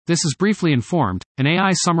This is Briefly Informed, an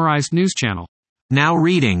AI-summarized news channel. Now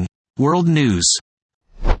reading World News.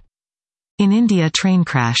 In India, train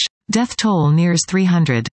crash. Death toll nears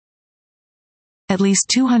 300. At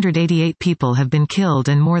least 288 people have been killed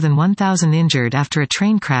and more than 1,000 injured after a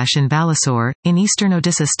train crash in Balasore, in eastern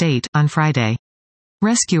Odisha state, on Friday.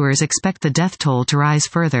 Rescuers expect the death toll to rise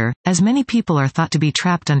further, as many people are thought to be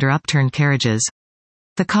trapped under upturned carriages.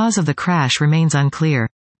 The cause of the crash remains unclear.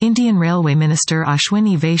 Indian Railway Minister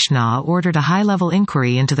Ashwini Vaishnaw ordered a high-level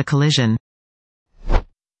inquiry into the collision.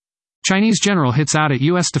 Chinese general hits out at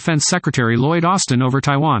U.S. Defense Secretary Lloyd Austin over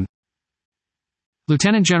Taiwan.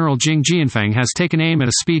 Lieutenant General Jing Jianfeng has taken aim at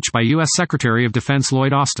a speech by U.S. Secretary of Defense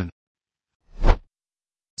Lloyd Austin.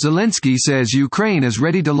 Zelensky says Ukraine is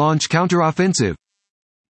ready to launch counteroffensive.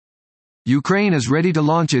 Ukraine is ready to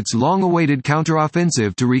launch its long-awaited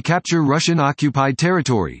counteroffensive to recapture Russian-occupied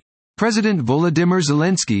territory, President Volodymyr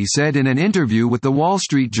Zelensky said in an interview with The Wall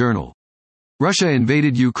Street Journal. Russia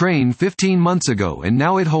invaded Ukraine 15 months ago and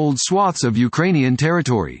now it holds swaths of Ukrainian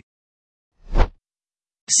territory.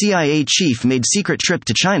 CIA chief made secret trip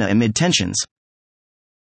to China amid tensions.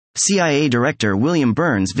 CIA Director William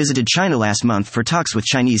Burns visited China last month for talks with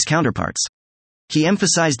Chinese counterparts. He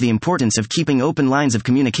emphasized the importance of keeping open lines of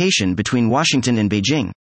communication between Washington and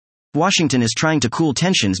Beijing. Washington is trying to cool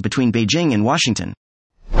tensions between Beijing and Washington.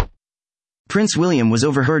 Prince William was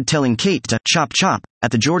overheard telling Kate to chop chop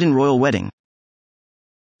at the Jordan royal wedding.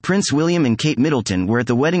 Prince William and Kate Middleton were at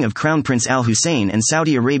the wedding of Crown Prince Al Hussein and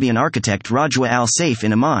Saudi Arabian architect Rajwa Al Saif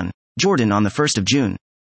in Amman, Jordan on the 1st of June.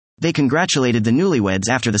 They congratulated the newlyweds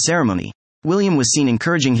after the ceremony. William was seen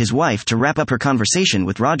encouraging his wife to wrap up her conversation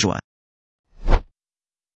with Rajwa.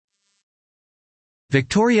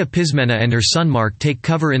 Victoria Pizmena and her son Mark take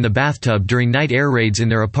cover in the bathtub during night air raids in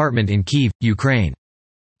their apartment in Kyiv, Ukraine.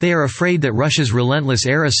 They are afraid that Russia's relentless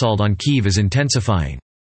air assault on Kyiv is intensifying.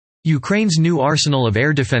 Ukraine's new arsenal of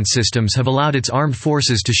air defense systems have allowed its armed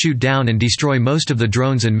forces to shoot down and destroy most of the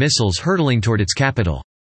drones and missiles hurtling toward its capital.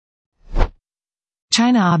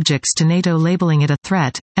 China objects to NATO labeling it a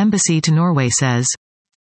threat, embassy to Norway says.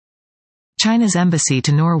 China's embassy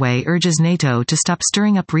to Norway urges NATO to stop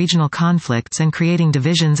stirring up regional conflicts and creating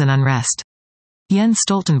divisions and unrest. Jens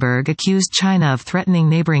Stoltenberg accused China of threatening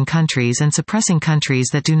neighboring countries and suppressing countries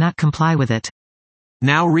that do not comply with it.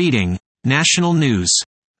 Now reading National News.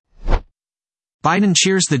 Biden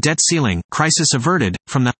cheers the debt ceiling, crisis averted,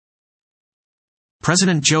 from the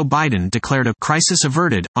President Joe Biden declared a crisis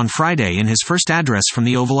averted on Friday in his first address from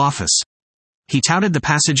the Oval Office. He touted the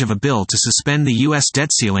passage of a bill to suspend the U.S.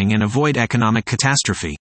 debt ceiling and avoid economic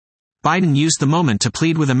catastrophe. Biden used the moment to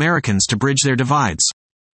plead with Americans to bridge their divides.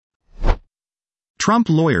 Trump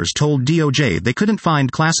lawyers told DOJ they couldn't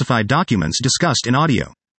find classified documents discussed in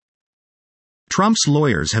audio. Trump's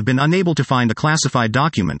lawyers have been unable to find a classified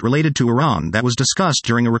document related to Iran that was discussed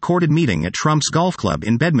during a recorded meeting at Trump's golf club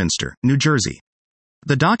in Bedminster, New Jersey.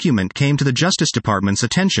 The document came to the Justice Department's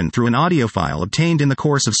attention through an audio file obtained in the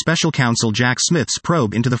course of Special Counsel Jack Smith's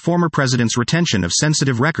probe into the former president's retention of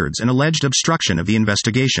sensitive records and alleged obstruction of the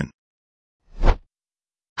investigation.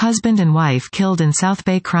 Husband and wife killed in South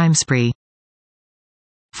Bay crime spree.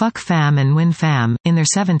 Phuc Pham and Nguyen Pham, in their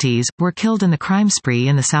 70s, were killed in the crime spree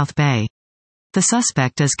in the South Bay. The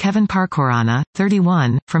suspect is Kevin Parkorana,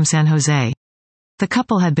 31, from San Jose. The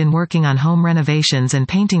couple had been working on home renovations and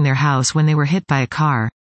painting their house when they were hit by a car.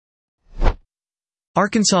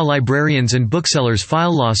 Arkansas librarians and booksellers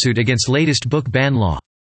file lawsuit against latest book ban law.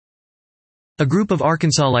 A group of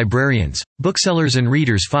Arkansas librarians, booksellers and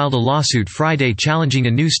readers filed a lawsuit Friday challenging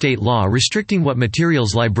a new state law restricting what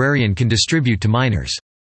materials librarian can distribute to minors.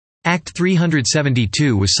 Act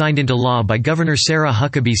 372 was signed into law by Governor Sarah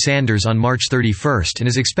Huckabee Sanders on March 31 and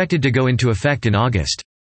is expected to go into effect in August.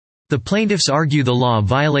 The plaintiffs argue the law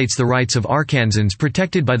violates the rights of Arkansans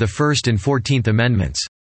protected by the First and 14th Amendments.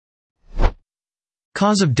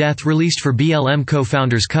 Cause of death released for BLM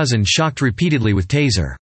co-founder's cousin shocked repeatedly with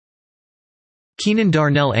taser. Keenan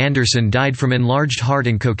Darnell Anderson died from enlarged heart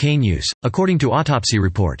and cocaine use, according to autopsy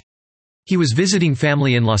report. He was visiting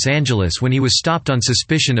family in Los Angeles when he was stopped on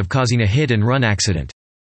suspicion of causing a hit-and-run accident.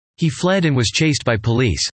 He fled and was chased by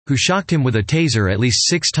police, who shocked him with a taser at least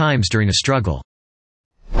 6 times during a struggle.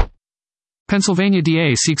 Pennsylvania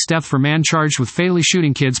DA seeks death for man charged with fatally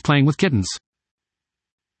shooting kids playing with kittens.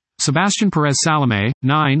 Sebastian Perez Salome,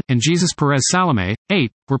 9, and Jesus Perez Salome,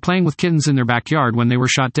 8, were playing with kittens in their backyard when they were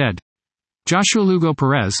shot dead. Joshua Lugo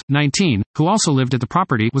Perez, 19, who also lived at the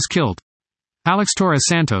property, was killed. Alex Torres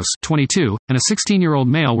Santos, 22, and a 16-year-old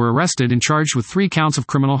male were arrested and charged with 3 counts of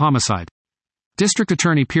criminal homicide. District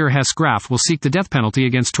Attorney Pierre Hess Graff will seek the death penalty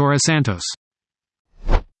against Torres Santos.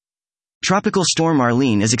 Tropical storm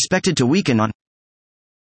Arlene is expected to weaken on.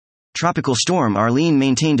 Tropical storm Arlene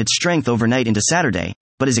maintained its strength overnight into Saturday,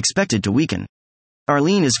 but is expected to weaken.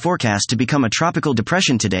 Arlene is forecast to become a tropical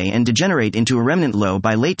depression today and degenerate into a remnant low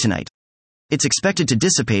by late tonight. It's expected to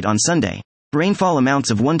dissipate on Sunday. Rainfall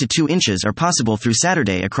amounts of 1 to 2 inches are possible through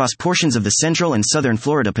Saturday across portions of the central and southern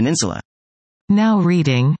Florida peninsula. Now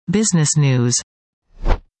reading Business News.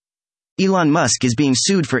 Elon Musk is being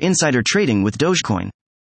sued for insider trading with Dogecoin.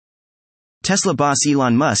 Tesla boss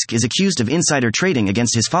Elon Musk is accused of insider trading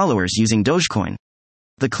against his followers using Dogecoin.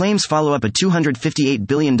 The claims follow up a $258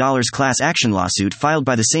 billion class action lawsuit filed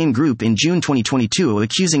by the same group in June 2022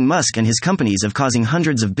 accusing Musk and his companies of causing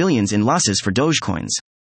hundreds of billions in losses for Dogecoins.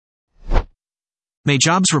 May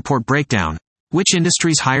jobs report breakdown. Which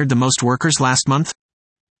industries hired the most workers last month?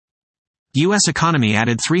 U.S. economy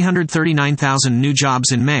added 339,000 new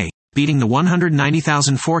jobs in May, beating the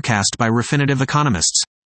 190,000 forecast by Refinitiv economists.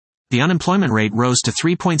 The unemployment rate rose to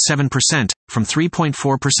 3.7%, from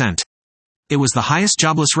 3.4%. It was the highest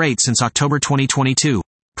jobless rate since October 2022.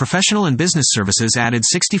 Professional and business services added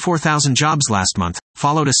 64,000 jobs last month,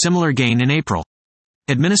 followed a similar gain in April.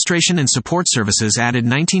 Administration and support services added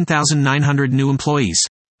 19,900 new employees.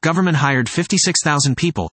 Government hired 56,000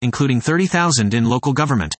 people, including 30,000 in local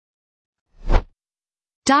government.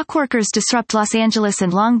 Dock workers disrupt Los Angeles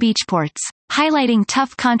and Long Beach ports, highlighting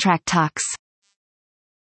tough contract talks.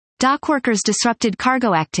 Dock workers disrupted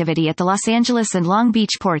cargo activity at the Los Angeles and Long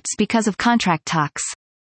Beach ports because of contract talks.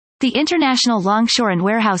 The International Longshore and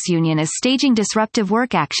Warehouse Union is staging disruptive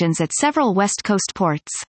work actions at several West Coast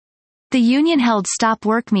ports. The union held stop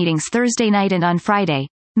work meetings Thursday night and on Friday.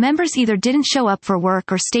 Members either didn't show up for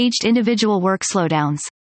work or staged individual work slowdowns.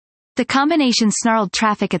 The combination snarled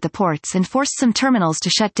traffic at the ports and forced some terminals to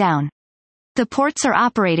shut down. The ports are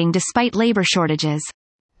operating despite labor shortages.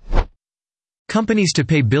 Companies to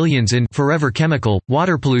pay billions in forever chemical,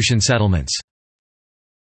 water pollution settlements.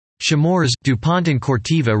 Chemours, DuPont and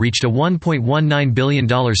Corteva reached a $1.19 billion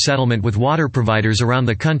settlement with water providers around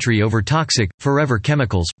the country over toxic, forever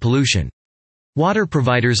chemicals, pollution. Water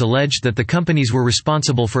providers alleged that the companies were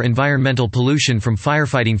responsible for environmental pollution from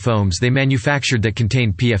firefighting foams they manufactured that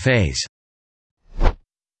contained PFAS.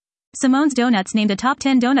 Simone's Donuts named a top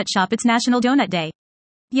 10 donut shop its National Donut Day.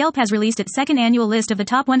 Yelp has released its second annual list of the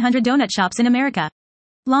top 100 donut shops in America.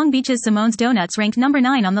 Long Beach's Simone's Donuts ranked number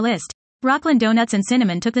 9 on the list. Rockland Donuts and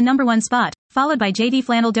Cinnamon took the number 1 spot, followed by JD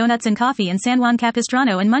Flannel Donuts and Coffee in San Juan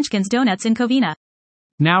Capistrano and Munchkins Donuts in Covina.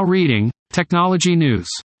 Now reading Technology News.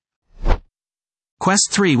 Quest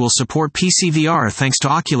 3 will support PC VR thanks to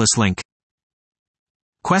Oculus Link.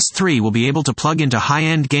 Quest 3 will be able to plug into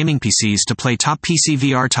high-end gaming PCs to play top PC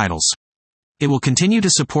VR titles. It will continue to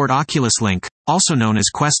support Oculus Link, also known as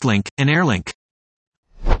Quest Link, and AirLink.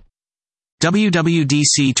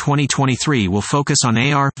 WWDC 2023 will focus on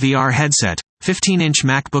AR, VR headset, 15-inch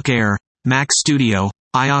MacBook Air, Mac Studio,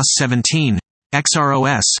 iOS 17,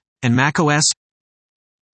 XROS, and macOS.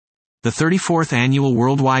 The 34th Annual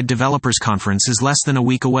Worldwide Developers Conference is less than a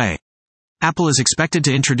week away. Apple is expected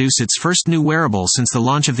to introduce its first new wearable since the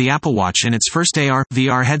launch of the Apple Watch and its first AR,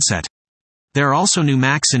 VR headset. There are also new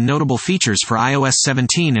Macs and notable features for iOS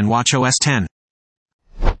 17 and watchOS 10.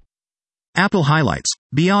 Apple highlights.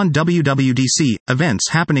 Beyond WWDC, events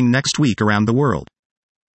happening next week around the world.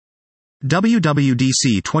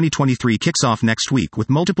 WWDC 2023 kicks off next week with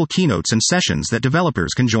multiple keynotes and sessions that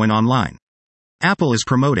developers can join online. Apple is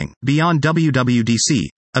promoting Beyond WWDC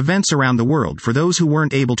events around the world for those who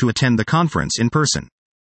weren't able to attend the conference in person.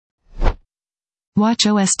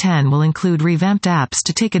 watchOS 10 will include revamped apps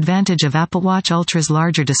to take advantage of Apple Watch Ultra's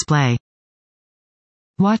larger display.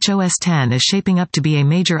 watchOS 10 is shaping up to be a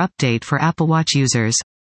major update for Apple Watch users.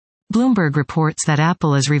 Bloomberg reports that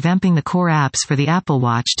Apple is revamping the core apps for the Apple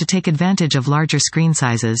Watch to take advantage of larger screen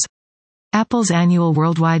sizes. Apple's annual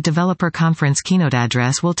Worldwide Developer Conference keynote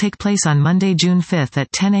address will take place on Monday, June 5 at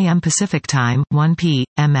 10 a.m. Pacific Time, 1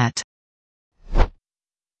 p.m. at.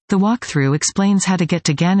 The walkthrough explains how to get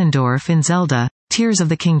to Ganondorf in Zelda, Tears of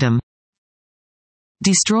the Kingdom.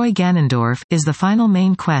 Destroy Ganondorf is the final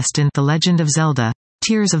main quest in The Legend of Zelda,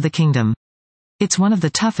 Tears of the Kingdom. It's one of the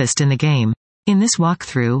toughest in the game. In this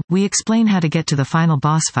walkthrough, we explain how to get to the final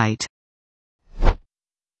boss fight.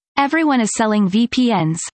 Everyone is selling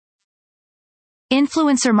VPNs.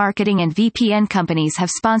 Influencer marketing and VPN companies have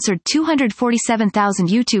sponsored 247,000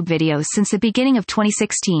 YouTube videos since the beginning of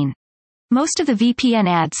 2016. Most of the VPN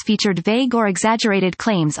ads featured vague or exaggerated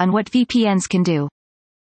claims on what VPNs can do.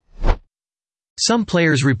 Some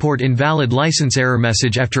players report invalid license error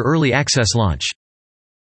message after early access launch.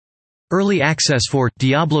 Early access for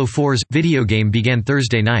Diablo 4's video game began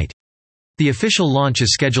Thursday night. The official launch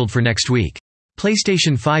is scheduled for next week.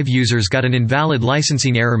 PlayStation 5 users got an invalid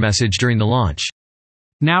licensing error message during the launch.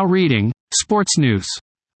 Now reading sports news.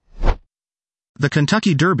 The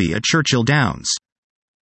Kentucky Derby at Churchill Downs.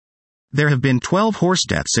 There have been 12 horse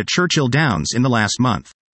deaths at Churchill Downs in the last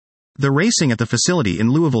month. The racing at the facility in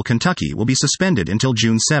Louisville, Kentucky will be suspended until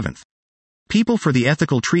June 7. People for the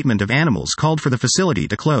Ethical Treatment of Animals called for the facility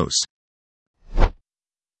to close.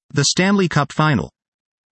 The Stanley Cup Final.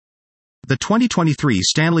 The 2023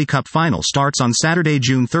 Stanley Cup Final starts on Saturday,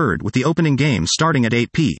 June 3 with the opening game starting at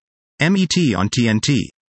 8 p.m. MET on TNT.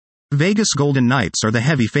 Vegas Golden Knights are the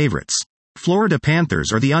heavy favorites. Florida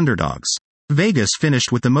Panthers are the underdogs. Vegas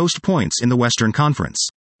finished with the most points in the Western Conference.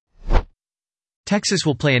 Texas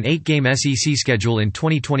will play an 8-game SEC schedule in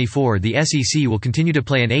 2024. The SEC will continue to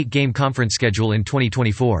play an 8-game conference schedule in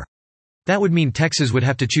 2024. That would mean Texas would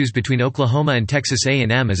have to choose between Oklahoma and Texas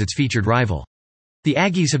A&M as its featured rival. The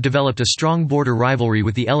Aggies have developed a strong border rivalry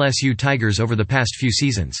with the LSU Tigers over the past few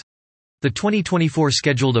seasons. The 2024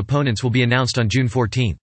 scheduled opponents will be announced on June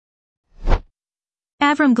 14.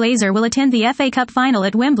 Avram Glazer will attend the FA Cup final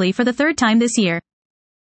at Wembley for the third time this year.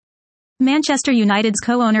 Manchester United's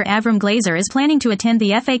co-owner Avram Glazer is planning to attend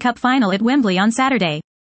the FA Cup final at Wembley on Saturday.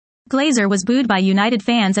 Glazer was booed by United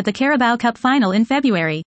fans at the Carabao Cup final in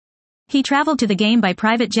February. He travelled to the game by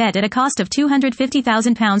private jet at a cost of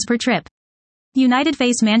 £250,000 per trip. United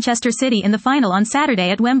face Manchester City in the final on Saturday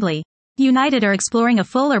at Wembley. United are exploring a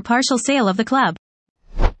full or partial sale of the club.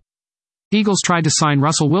 Eagles tried to sign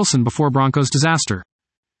Russell Wilson before Broncos disaster.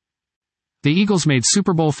 The Eagles made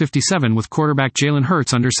Super Bowl 57 with quarterback Jalen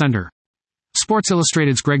Hurts under center. Sports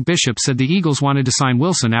Illustrated's Greg Bishop said the Eagles wanted to sign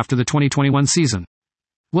Wilson after the 2021 season.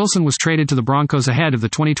 Wilson was traded to the Broncos ahead of the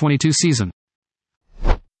 2022 season.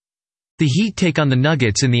 The Heat take on the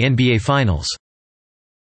Nuggets in the NBA Finals.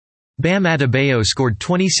 Bam Adebayo scored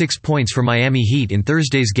 26 points for Miami Heat in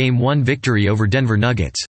Thursday's Game 1 victory over Denver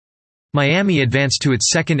Nuggets. Miami advanced to its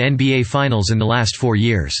second NBA Finals in the last 4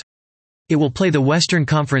 years. It will play the Western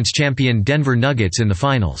Conference champion Denver Nuggets in the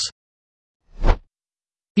finals.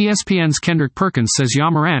 ESPN's Kendrick Perkins says Ja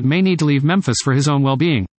Morant may need to leave Memphis for his own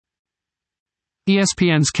well-being.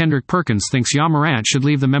 ESPN's Kendrick Perkins thinks Ja Morant should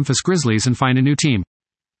leave the Memphis Grizzlies and find a new team.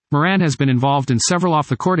 Morant has been involved in several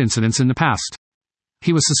off-the-court incidents in the past.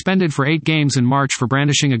 He was suspended for 8 games in March for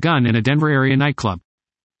brandishing a gun in a Denver area nightclub.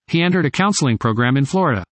 He entered a counseling program in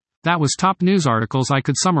Florida. That was top news articles I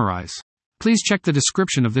could summarize. Please check the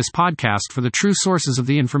description of this podcast for the true sources of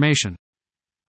the information.